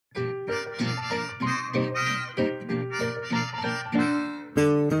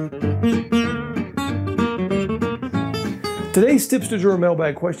Today's Tips to Jour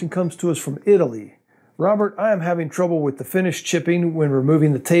mailbag question comes to us from Italy. Robert, I am having trouble with the finish chipping when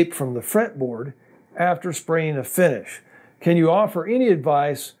removing the tape from the fretboard after spraying a finish. Can you offer any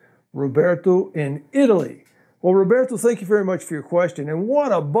advice? Roberto in Italy. Well, Roberto, thank you very much for your question. And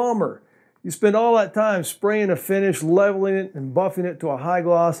what a bummer. You spend all that time spraying a finish, leveling it, and buffing it to a high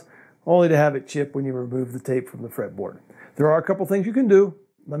gloss, only to have it chip when you remove the tape from the fretboard. There are a couple things you can do.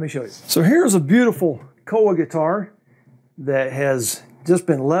 Let me show you. So here's a beautiful koa guitar that has just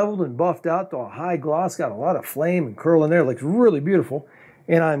been leveled and buffed out to a high gloss, got a lot of flame and curl in there, looks really beautiful.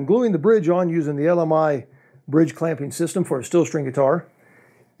 And I'm gluing the bridge on using the LMI bridge clamping system for a steel string guitar.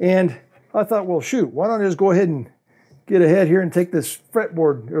 And I thought, well, shoot, why don't I just go ahead and get ahead here and take this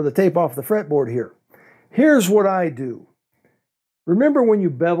fretboard or the tape off the fretboard here. Here's what I do. Remember when you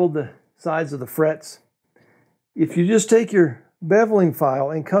beveled the sides of the frets? If you just take your beveling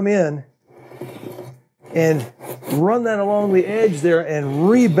file and come in and run that along the edge there and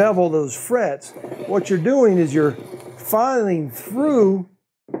re-bevel those frets, what you're doing is you're filing through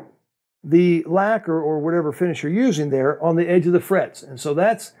the lacquer or whatever finish you're using there on the edge of the frets. And so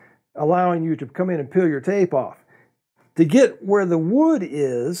that's allowing you to come in and peel your tape off. To get where the wood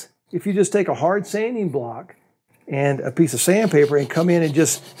is, if you just take a hard sanding block and a piece of sandpaper and come in and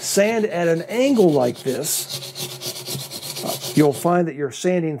just sand at an angle like this, you'll find that you're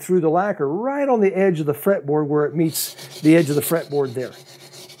sanding through the lacquer right on the edge of the fretboard where it meets the edge of the fretboard there.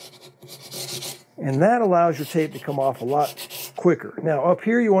 And that allows your tape to come off a lot quicker. Now up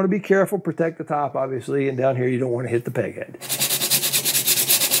here you want to be careful, protect the top obviously, and down here you don't want to hit the peg head.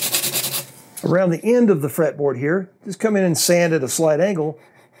 Around the end of the fretboard here, just come in and sand at a slight angle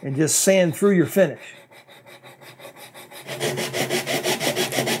and just sand through your finish.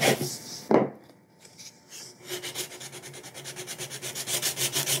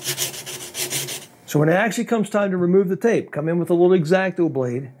 So when it actually comes time to remove the tape, come in with a little X-Acto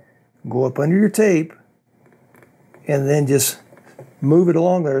blade, go up under your tape, and then just move it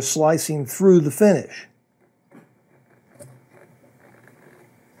along there, slicing through the finish.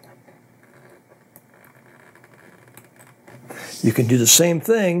 You can do the same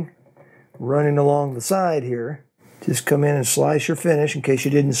thing running along the side here. Just come in and slice your finish in case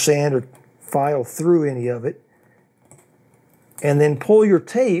you didn't sand or file through any of it. And then pull your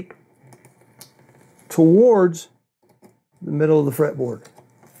tape towards the middle of the fretboard.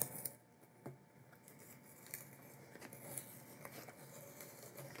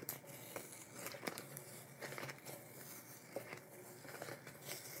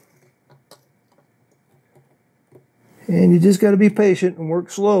 And you just got to be patient and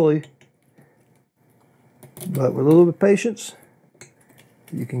work slowly. But with a little bit of patience,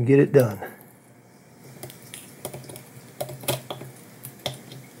 you can get it done.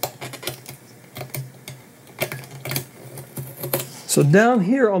 So down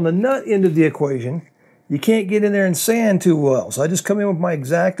here on the nut end of the equation, you can't get in there and sand too well. So I just come in with my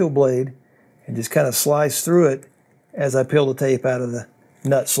X-Acto blade and just kind of slice through it as I peel the tape out of the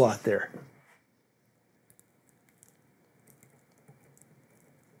nut slot there.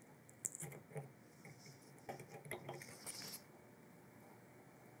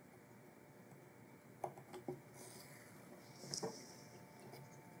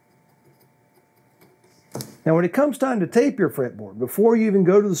 Now when it comes time to tape your fretboard, before you even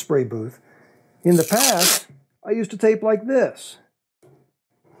go to the spray booth, in the past, I used to tape like this.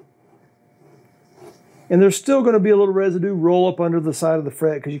 And there's still going to be a little residue roll up under the side of the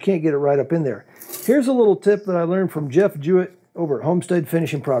fret because you can't get it right up in there. Here's a little tip that I learned from Jeff Jewett over at Homestead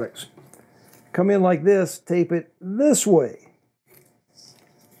Finishing Products. Come in like this, tape it this way.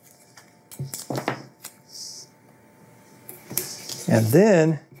 And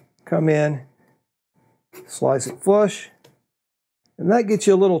then come in, slice it flush, and that gets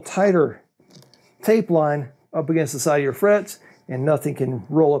you a little tighter tape line up against the side of your frets, and nothing can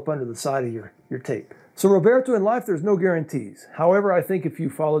roll up under the side of your tape. So Roberto, in life there's no guarantees. However, I think if you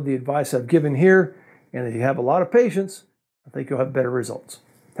followed the advice I've given here, and if you have a lot of patience, I think you'll have better results.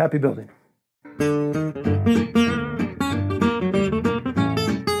 Happy building.